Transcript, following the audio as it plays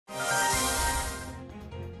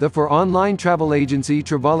The for online travel agency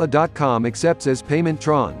Travala.com accepts as payment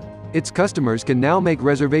TRON. Its customers can now make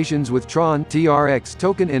reservations with TRON (TRX)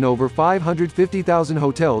 token in over 550,000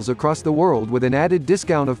 hotels across the world with an added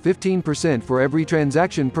discount of 15% for every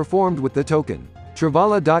transaction performed with the token.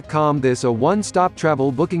 Travala.com. This a one-stop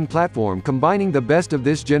travel booking platform combining the best of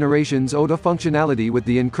this generation's ODA functionality with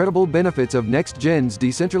the incredible benefits of next-gen's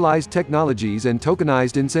decentralized technologies and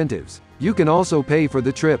tokenized incentives. You can also pay for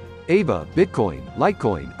the trip. Ava, Bitcoin,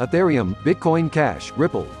 Litecoin, Ethereum, Bitcoin Cash,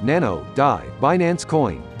 Ripple, Nano, DAI, Binance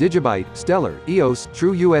Coin, Digibyte, Stellar, EOS,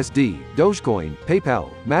 TrueUSD, Dogecoin,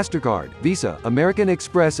 PayPal, MasterCard, Visa, American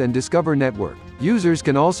Express and Discover Network. Users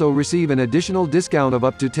can also receive an additional discount of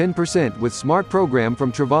up to 10% with Smart Program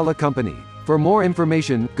from Travala Company. For more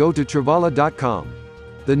information, go to Travala.com.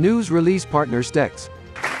 The news release partner stex.